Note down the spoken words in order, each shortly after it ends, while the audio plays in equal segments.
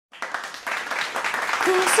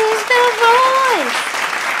This is The Voice!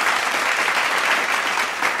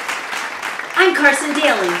 I'm Carson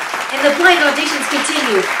Daly, and the blind auditions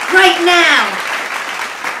continue right now!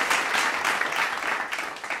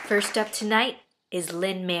 First up tonight is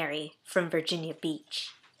Lynn Mary from Virginia Beach.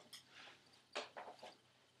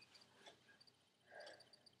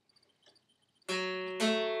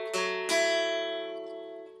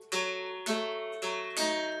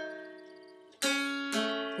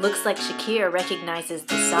 Looks like Shakira recognizes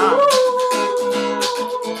the song.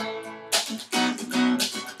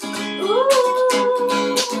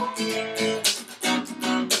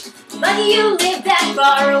 Lucky you live that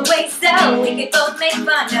far away so we could both make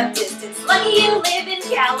fun of distance. Lucky you live in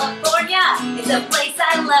California, it's a place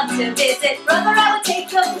I love to visit. Brother, I would take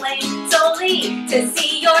the plane solely to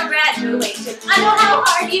see your graduation. I know how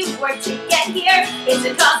hard you've worked to get here, it's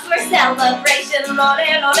a cause for celebration. Lole,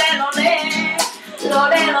 lole, lole. Lole,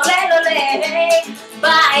 lole, lole.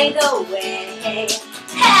 By the way,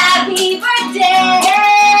 happy birthday!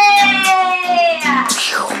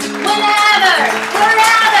 Whenever,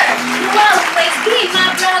 wherever, you'll always be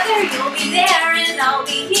my brother. You'll be there and I'll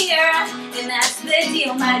be here, and that's the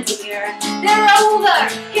deal, my dear. They're over,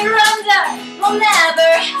 you're under. We'll never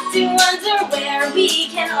have to wonder where we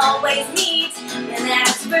can always meet, and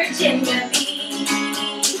that's Virginia Beach.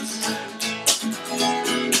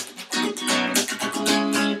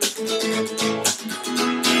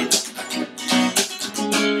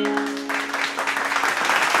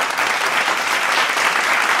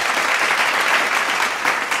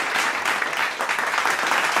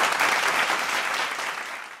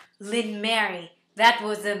 Lynn Mary, that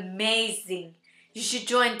was amazing. You should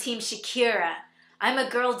join Team Shakira. I'm a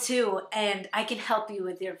girl too, and I can help you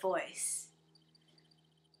with your voice.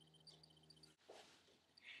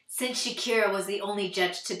 Since Shakira was the only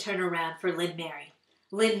judge to turn around for Lynn Mary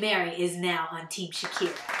is now on Team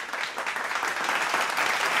Shakira.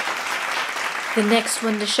 The next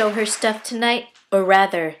one to show her stuff tonight, or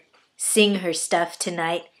rather, sing her stuff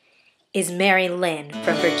tonight, is Marilyn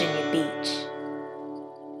from Virginia Beach.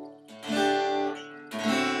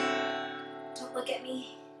 Look at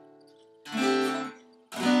me.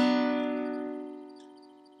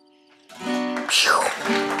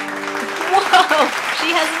 Whoa! She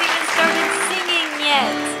hasn't even started singing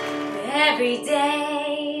yet. Every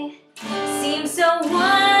day seems so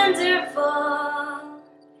wonderful,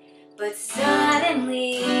 but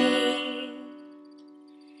suddenly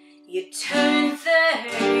you turn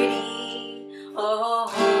 30. Oh,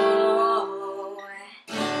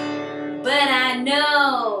 but I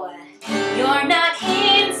know you're not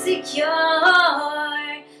insecure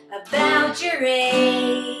about your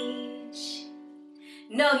age.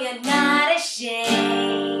 No, you're not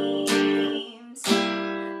ashamed.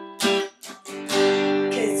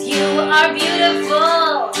 'Cause you are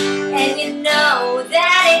beautiful, and you know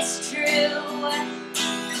that it's true.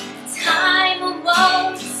 Time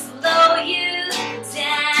won't slow you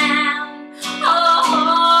down.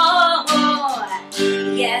 Oh,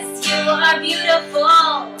 yes, you are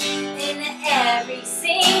beautiful in every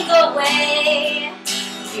single way.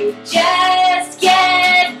 You just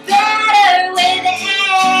get better with age.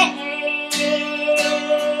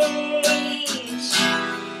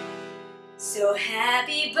 So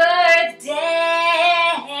happy birthday today.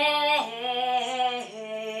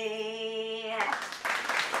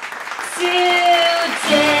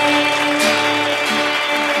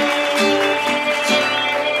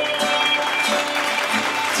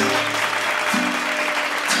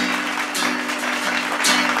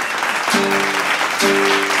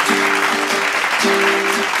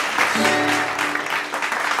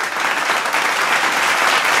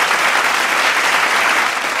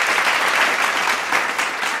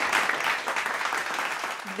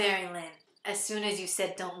 Marilyn, as soon as you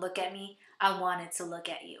said don't look at me, I wanted to look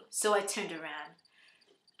at you, so I turned around.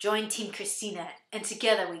 Join Team Christina, and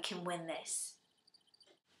together we can win this.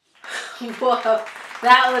 Whoa,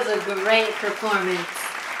 that was a great performance.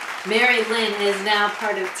 Marilyn is now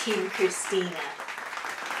part of Team Christina.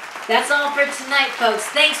 That's all for tonight, folks.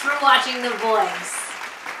 Thanks for watching The Voice.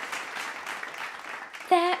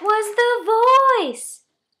 That was The Voice!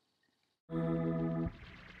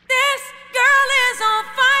 This girl is on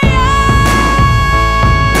fire.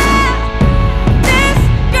 This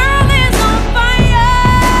girl is on fire.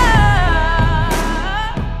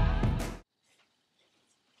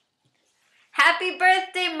 Happy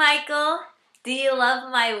birthday, Michael! Do you love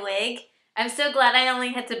my wig? I'm so glad I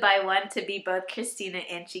only had to buy one to be both Christina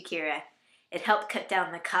and Shakira. It helped cut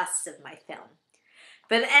down the costs of my film.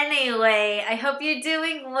 But anyway, I hope you're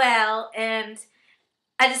doing well, and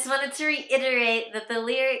I just wanted to reiterate that the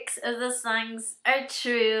lyrics of the songs are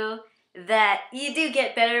true, that you do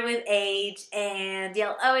get better with age, and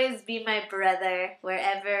you'll always be my brother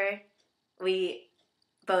wherever we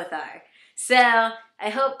both are. So I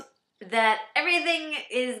hope that everything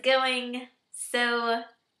is going so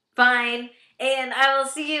fine, and I will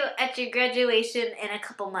see you at your graduation in a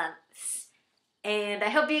couple months. And I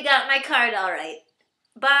hope you got my card all right.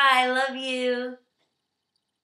 Bye, love you.